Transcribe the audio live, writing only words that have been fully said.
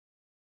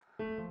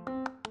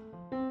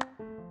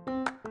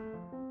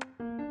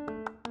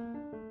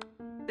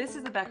This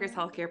is the Becker's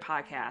Healthcare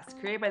Podcast,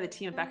 created by the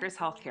team at Becker's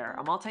Healthcare,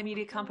 a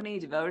multimedia company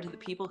devoted to the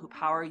people who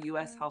power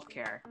U.S.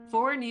 healthcare.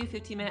 4 new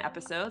 15-minute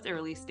episodes are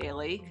released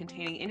daily,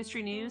 containing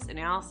industry news,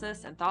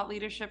 analysis, and thought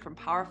leadership from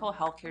powerful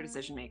healthcare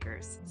decision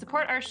makers.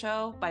 Support our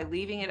show by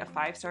leaving it a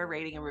 5-star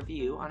rating and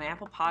review on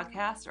Apple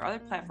Podcasts or other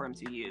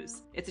platforms you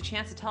use. It's a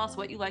chance to tell us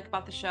what you like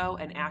about the show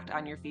and act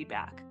on your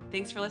feedback.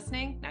 Thanks for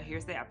listening. Now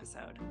here's the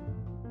episode.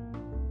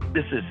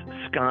 This is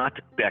Scott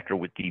Becker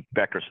with the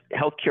Becker's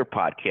Healthcare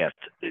Podcast.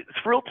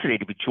 Thrilled today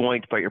to be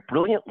joined by a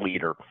brilliant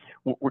leader.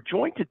 We're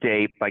joined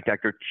today by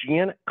Dr.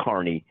 Jan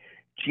Carney.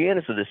 Jan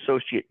is an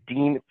Associate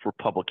Dean for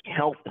Public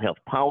Health and Health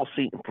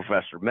Policy and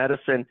Professor of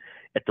Medicine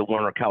at the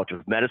Larner College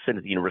of Medicine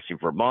at the University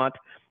of Vermont.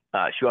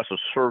 She also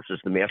serves as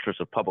the Masters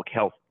of Public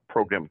Health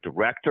Program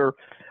Director.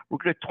 We're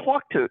going to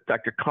talk to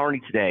Dr.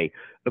 Carney today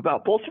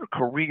about both her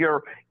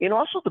career and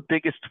also the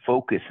biggest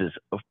focuses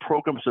of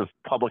programs of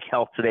public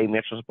health today,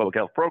 Masters of Public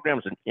Health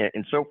programs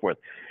and so forth.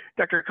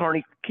 Dr.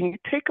 Carney, can you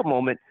take a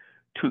moment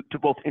to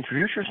both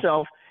introduce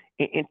yourself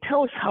and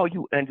tell us how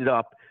you ended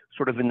up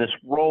sort of in this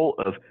role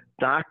of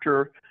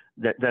doctor,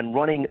 then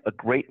running a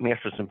great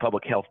Masters in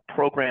Public Health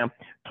program?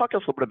 Talk to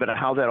us a little bit about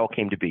how that all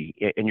came to be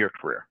in your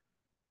career.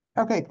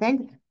 Okay,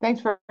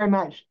 thanks very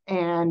much,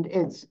 and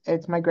it's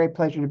my great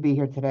pleasure to be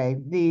here today.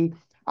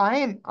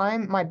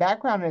 My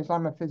background is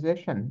I'm a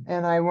physician,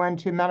 and I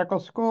went to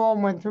medical school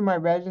and went through my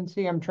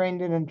residency. I'm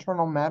trained in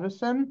internal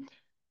medicine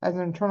as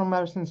an internal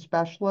medicine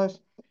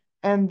specialist,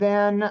 and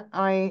then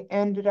I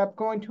ended up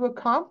going to a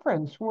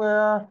conference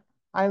where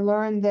I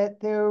learned that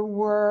there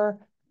was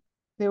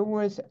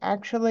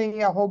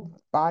actually a whole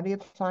body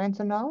of science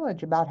and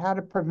knowledge about how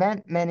to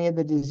prevent many of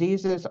the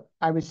diseases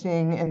I was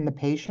seeing in the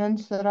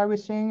patients that I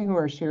was seeing who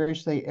are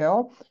seriously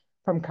ill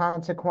from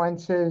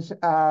consequences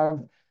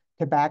of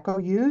tobacco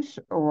use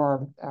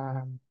or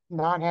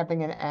not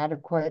having an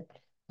adequate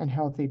and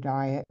healthy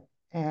diet.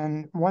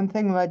 And one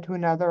thing led to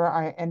another.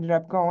 I ended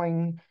up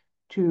going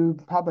to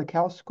public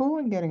health school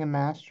and getting a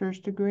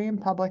master's degree in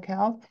public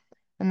health.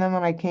 And then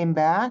when I came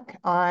back,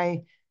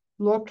 I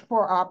looked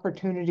for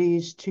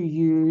opportunities to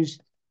use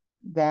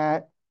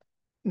that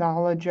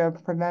knowledge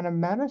of preventive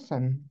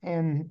medicine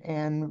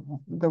and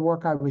the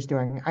work I was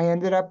doing. I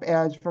ended up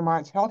as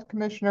Vermont's health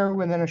commissioner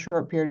within a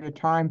short period of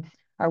time.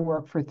 I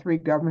worked for 3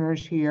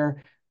 governors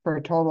here for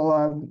a total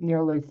of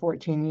nearly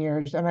 14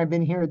 years. And I've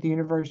been here at the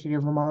University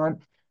of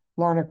Vermont,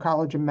 Larner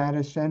College of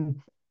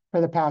Medicine for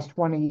the past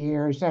 20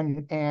 years.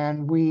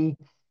 And we,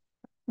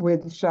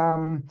 with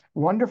some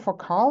wonderful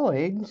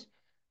colleagues,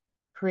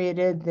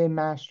 created the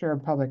Master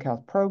of Public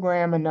Health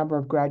program, a number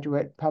of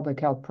graduate public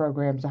health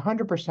programs,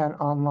 100%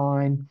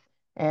 online,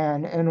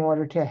 and in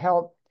order to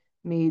help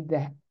meet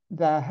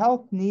the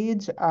health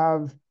needs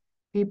of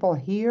people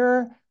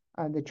here,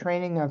 the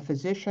training of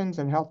physicians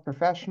and health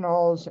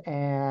professionals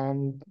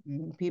and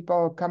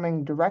people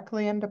coming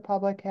directly into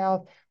public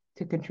health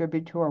to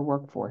contribute to our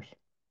workforce.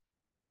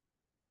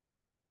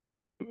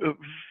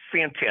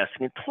 Fantastic.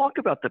 And talk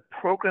about the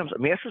programs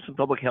of Masters in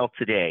Public Health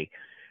today.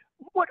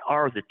 What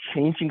are the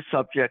changing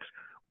subjects?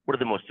 What are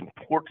the most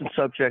important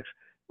subjects?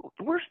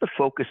 Where's the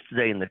focus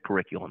today in the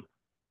curriculum?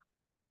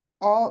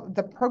 All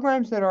the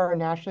programs that are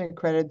nationally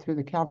accredited through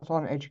the Council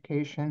on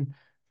Education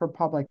for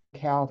Public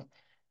Health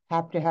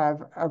have to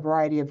have a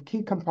variety of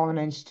key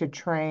components to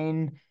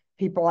train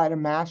people at a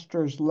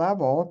master's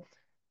level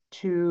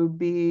to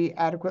be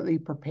adequately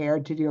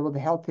prepared to deal with the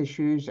health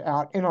issues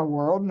out in our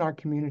world and our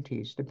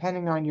communities,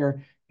 depending on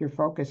your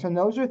focus. And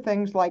those are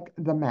things like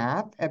the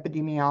math,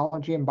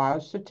 epidemiology, and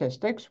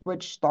biostatistics,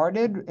 which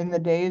started in the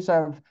days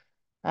of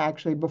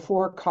actually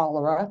before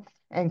cholera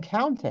and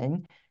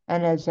counting,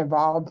 and has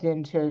evolved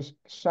into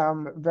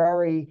some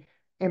very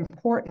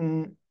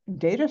important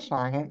data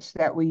science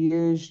that we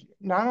use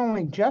not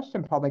only just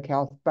in public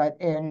health, but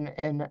in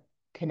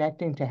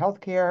connecting to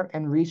healthcare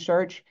and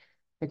research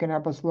that can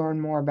help us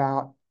learn more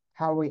about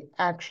how we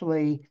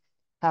actually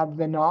have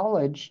the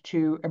knowledge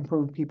to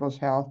improve people's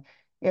health.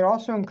 It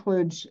also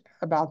includes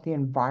about the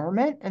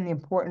environment and the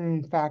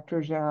important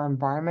factors in our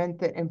environment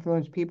that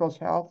influence people's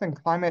health, and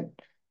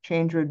climate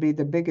change would be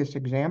the biggest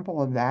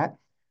example of that.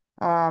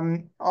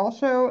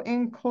 Also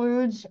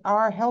includes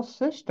our health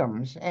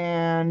systems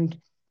and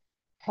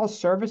health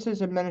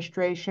services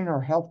administration,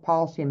 or health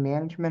policy and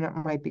management, it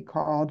might be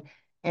called,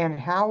 and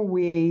how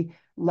we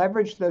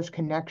leverage those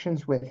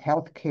connections with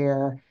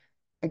healthcare,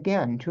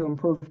 again, to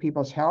improve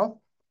people's health.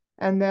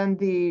 And then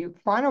the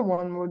final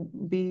one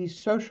would be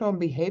social and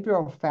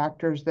behavioral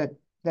factors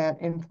that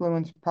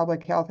influence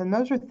public health. And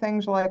those are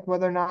things like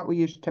whether or not we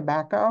use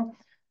tobacco.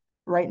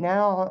 Right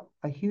now,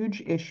 a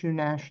huge issue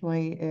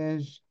nationally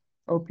is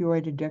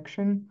opioid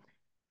addiction,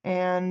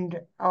 and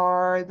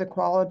the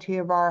quality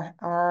of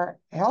our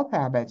health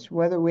habits,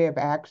 whether we have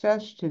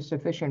access to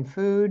sufficient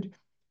food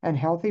and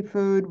healthy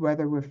food,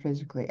 whether we're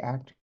physically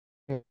active,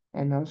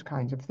 and those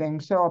kinds of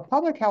things. So a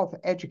public health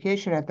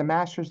education at the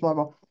master's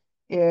level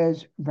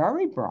is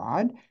very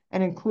broad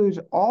and includes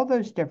all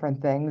those different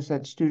things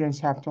that students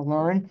have to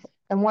learn,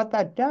 And what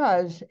that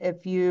does,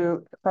 if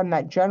you, from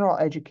that general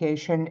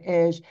education,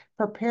 is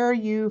prepare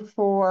you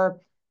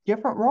for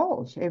different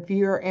roles. If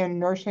you're in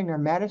nursing or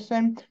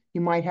medicine,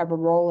 you might have a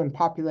role in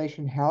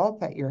population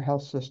health at your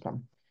health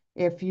system.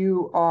 If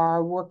you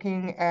are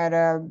working at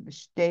a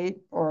state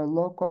or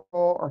local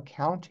or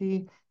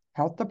county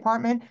health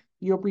department,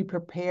 you'll be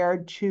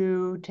prepared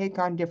to take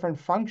on different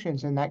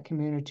functions in that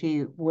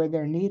community where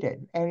they're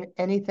needed. And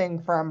anything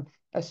from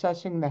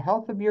assessing the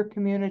health of your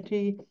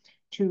community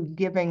to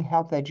giving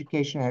health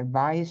education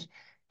advice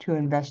to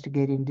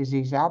investigating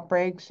disease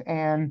outbreaks.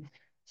 And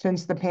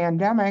since the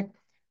pandemic,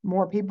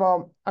 more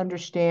people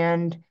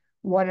understand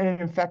what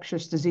an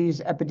infectious disease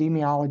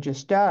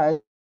epidemiologist does.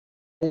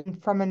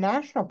 And from a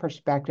national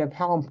perspective,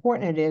 how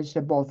important it is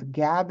to both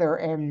gather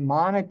and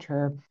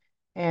monitor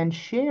and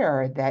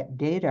share that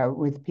data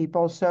with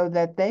people so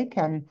that they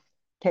can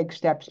take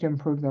steps to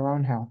improve their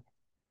own health.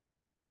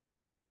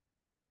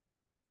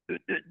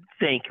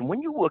 Thank you.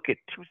 When you look at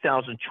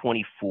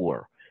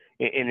 2024,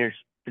 and there's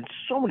been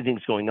so many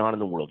things going on in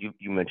the world,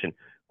 you mentioned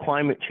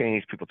climate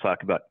change, people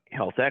talk about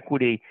health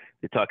equity,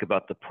 they talk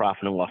about the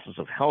profit and losses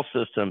of health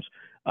systems,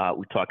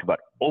 we talk about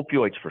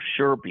opioids for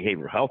sure,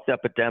 behavioral health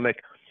epidemic,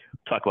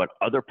 talk about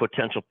other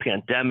potential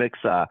pandemics,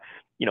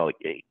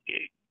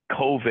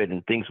 COVID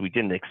and things we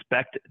didn't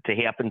expect to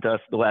happen to us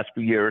the last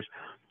few years.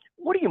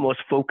 What are you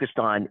most focused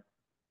on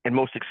and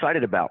most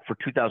excited about for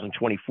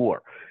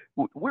 2024?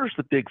 Where's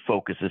the big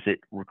focus? Is it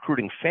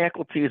recruiting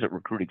faculty? Is it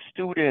recruiting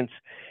students?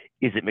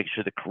 Is it making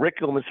sure the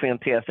curriculum is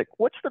fantastic?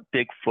 What's the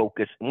big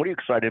focus, and what are you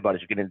excited about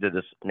as you get into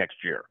this next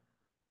year?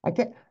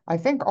 I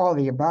think all of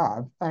the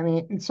above. I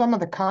mean, some of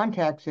the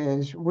context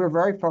is we're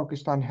very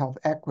focused on health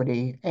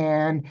equity,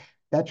 and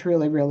that's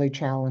really, really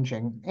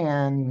challenging.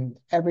 And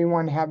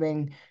everyone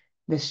having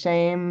the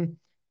same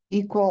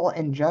equal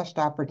and just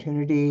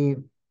opportunity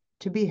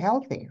to be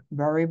healthy,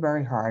 very,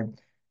 very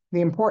hard.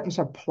 The importance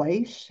of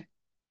place,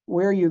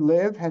 where you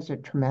live, has a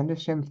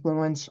tremendous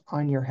influence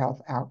on your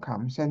health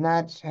outcomes. And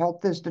that's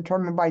health is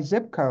determined by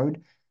zip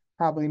code,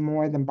 probably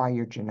more than by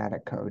your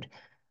genetic code.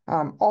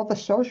 All the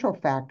social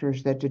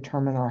factors that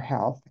determine our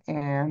health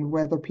and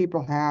whether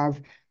people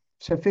have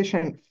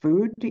sufficient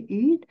food to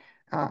eat.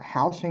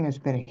 Housing has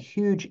been a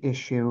huge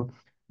issue.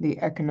 The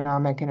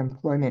economic and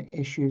employment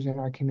issues in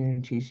our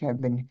communities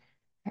have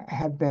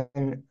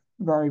been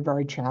very,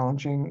 very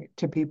challenging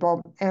to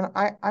people. And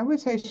I would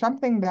say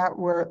something that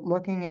we're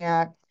looking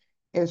at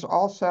is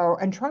also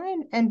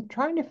trying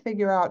to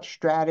figure out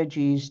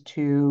strategies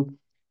to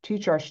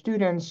teach our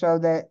students so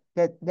that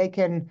they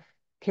can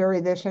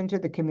carry this into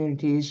the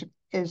communities,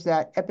 is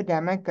that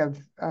epidemic of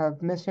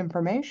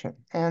misinformation.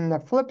 And the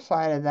flip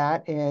side of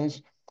that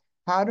is,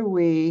 how do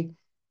we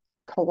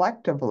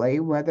collectively,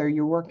 whether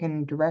you're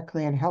working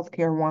directly in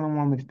healthcare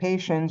one-on-one with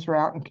patients or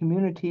out in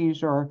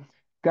communities or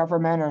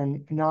government or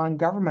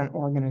non-government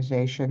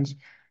organizations,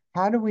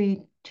 how do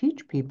we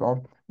teach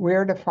people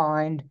where to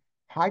find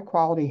high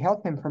quality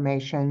health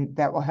information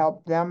that will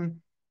help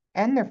them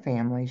and their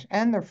families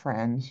and their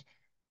friends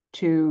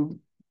to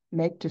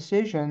make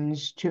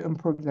decisions to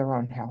improve their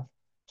own health?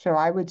 So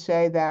I would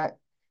say that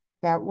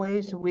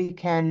ways we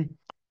can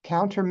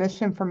counter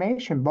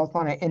misinformation, both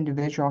on an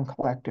individual and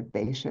collective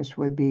basis,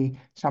 would be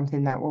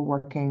something that we're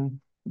working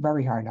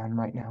very hard on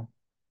right now.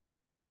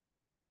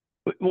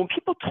 When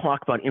people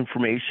talk about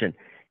information,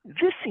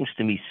 this seems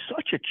to me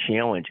such a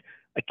challenge.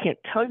 I can't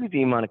tell you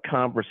the amount of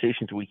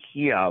conversations we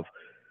have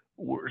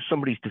where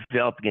somebody's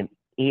developing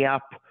an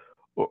app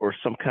or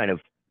some kind of,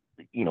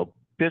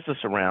 business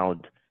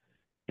around,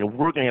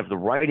 we're going to have the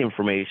right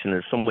information.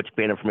 There's so much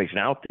bad information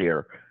out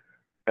there.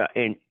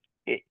 And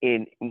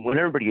when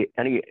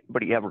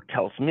anybody ever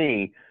tells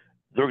me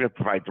they're going to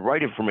provide the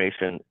right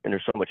information and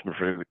there's so much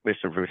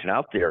misinformation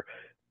out there,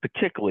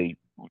 particularly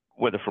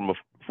whether from a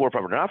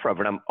for-profit or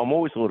not-for-profit, I'm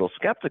always a little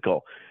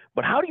skeptical.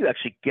 But how do you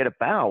actually get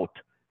about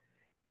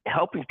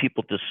helping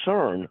people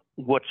discern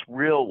what's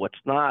real, what's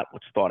not,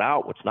 what's thought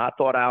out, what's not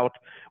thought out,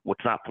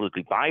 what's not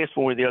politically biased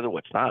one way or the other,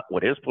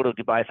 what is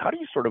politically biased? How do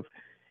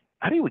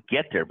you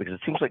get there? Because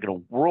it seems like in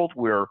a world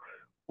where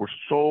we're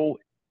so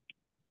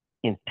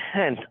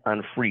intent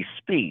on free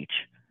speech,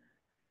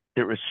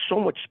 there is so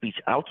much speech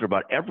out there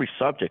about every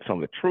subject, some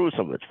of it's true,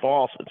 some of it's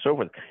false, and so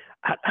forth.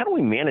 How do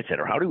we manage it,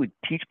 or how do we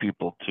teach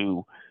people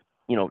to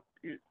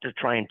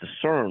try and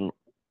discern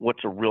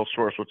what's a real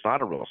source, what's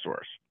not a real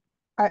source?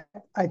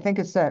 I think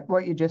it's that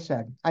what you just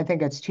said. I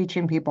think it's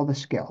teaching people the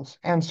skills.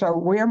 And so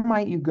where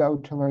might you go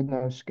to learn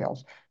those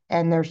skills?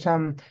 And there's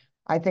some,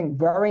 I think,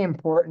 very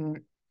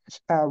important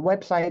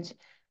websites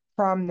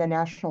from the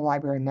National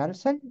Library of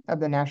Medicine of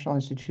the National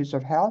Institutes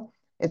of Health.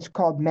 It's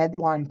called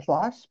Medline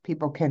Plus.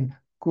 People can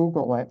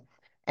Google it.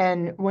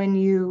 And when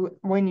you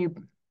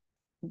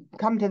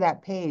come to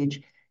that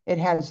page, it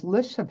has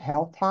lists of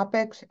health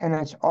topics, and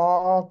it's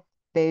all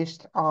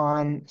based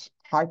on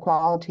high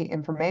quality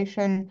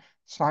information,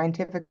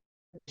 scientific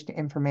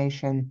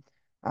information,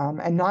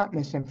 and not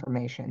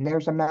misinformation.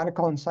 There's a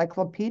medical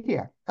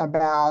encyclopedia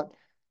about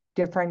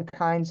different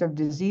kinds of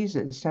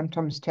diseases,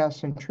 symptoms,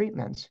 tests, and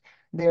treatments.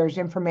 There's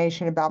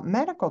information about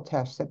medical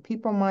tests that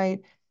people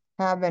might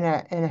have in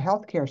a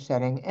healthcare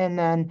setting, and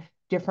then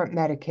different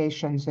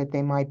medications that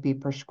they might be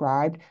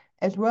prescribed,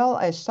 as well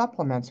as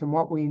supplements and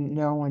what we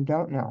know and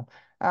don't know.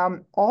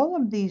 All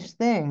of these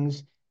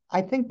things,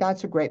 I think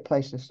that's a great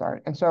place to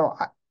start. And so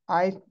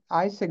I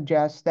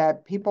suggest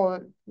that people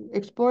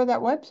explore that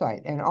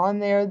website. And on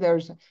there,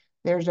 there's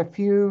a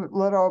few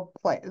little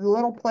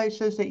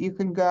places that you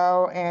can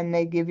go, and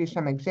they give you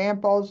some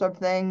examples of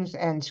things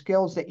and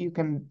skills that you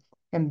can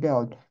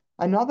build.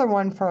 Another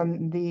one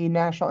from the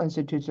National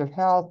Institutes of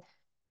Health,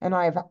 and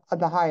I have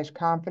the highest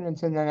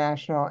confidence in the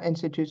National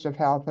Institutes of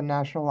Health and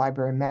National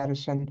Library of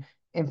Medicine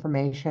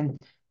information.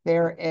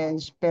 There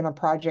has been a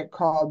project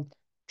called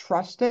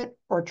Trust It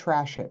or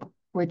Trash It,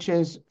 which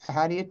is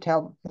how do you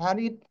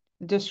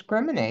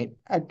discriminate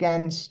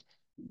against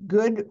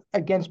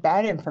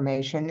bad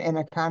information in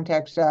a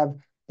context of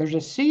there's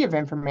a sea of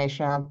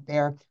information out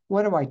there.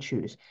 What do I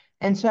choose?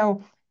 And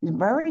so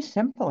very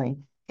simply,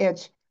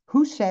 it's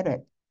who said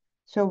it.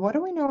 So what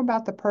do we know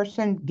about the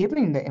person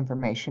giving the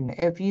information?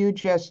 If you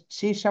just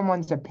see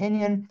someone's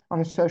opinion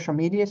on a social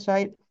media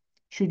site,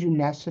 should you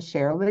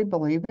necessarily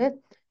believe it?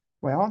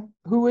 Well,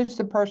 who is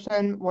the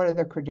person? What are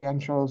their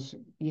credentials?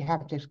 You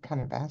have to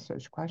kind of ask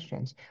those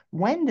questions.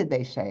 When did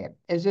they say it?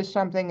 Is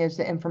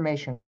the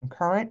information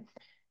current?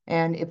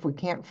 And if we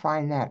can't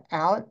find that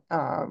out,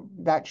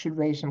 that should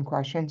raise some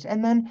questions.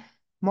 And then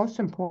most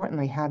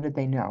importantly, how did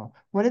they know?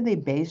 What did they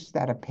base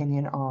that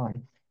opinion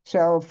on?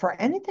 So for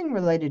anything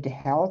related to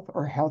health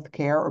or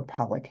healthcare or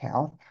public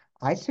health,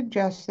 I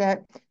suggest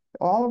that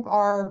all of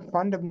our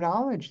fund of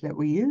knowledge that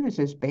we use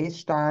is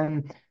based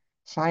on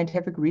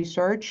scientific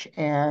research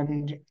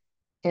and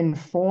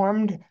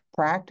informed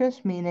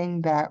practice,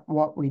 meaning that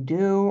what we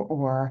do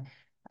or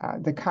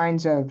the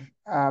kinds of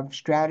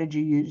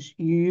strategies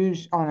you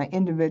use on an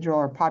individual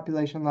or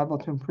population level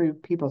to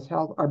improve people's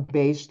health are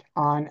based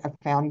on a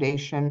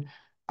foundation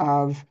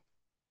of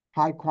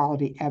high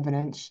quality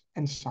evidence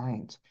and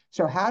science.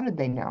 So how did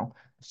they know?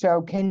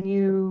 So can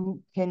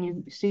you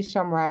see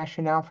some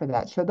rationale for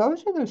that? So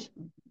those are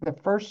the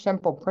first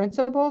simple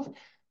principles,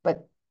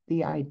 but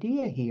the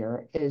idea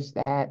here is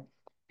that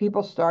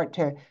people start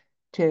to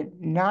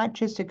not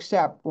just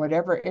accept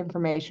whatever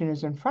information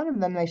is in front of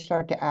them, they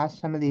start to ask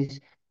some of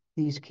these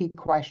key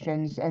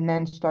questions and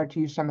then start to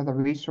use some of the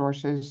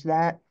resources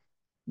that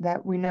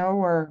we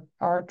know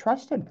are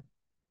trusted.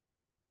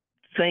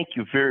 Thank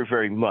you very,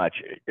 very much.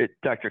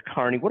 Dr.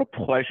 Carney, what a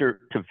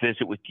pleasure to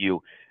visit with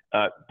you.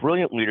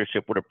 Brilliant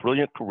leadership, what a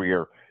brilliant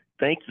career.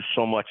 Thank you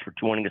so much for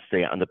joining us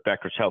today on the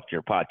Becker's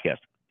Healthcare Podcast.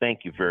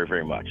 Thank you very,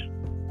 very much.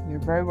 You're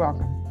very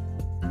welcome.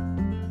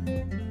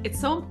 It's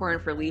so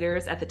important for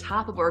leaders at the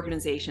top of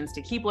organizations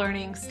to keep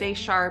learning, stay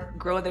sharp,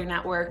 grow their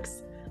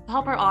networks. To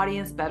help our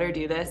audience better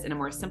do this in a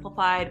more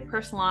simplified,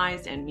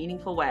 personalized, and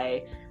meaningful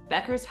way,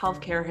 Becker's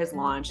Healthcare has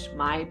launched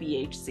My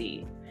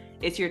BHC.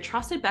 It's your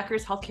trusted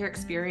Becker's Healthcare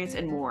experience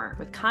and more,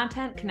 with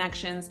content,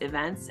 connections,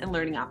 events, and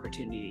learning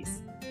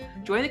opportunities.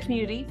 Join the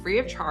community free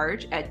of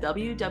charge at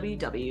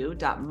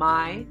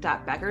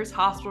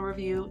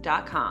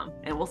www.my.beckershospitalreview.com,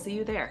 and we'll see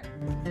you there.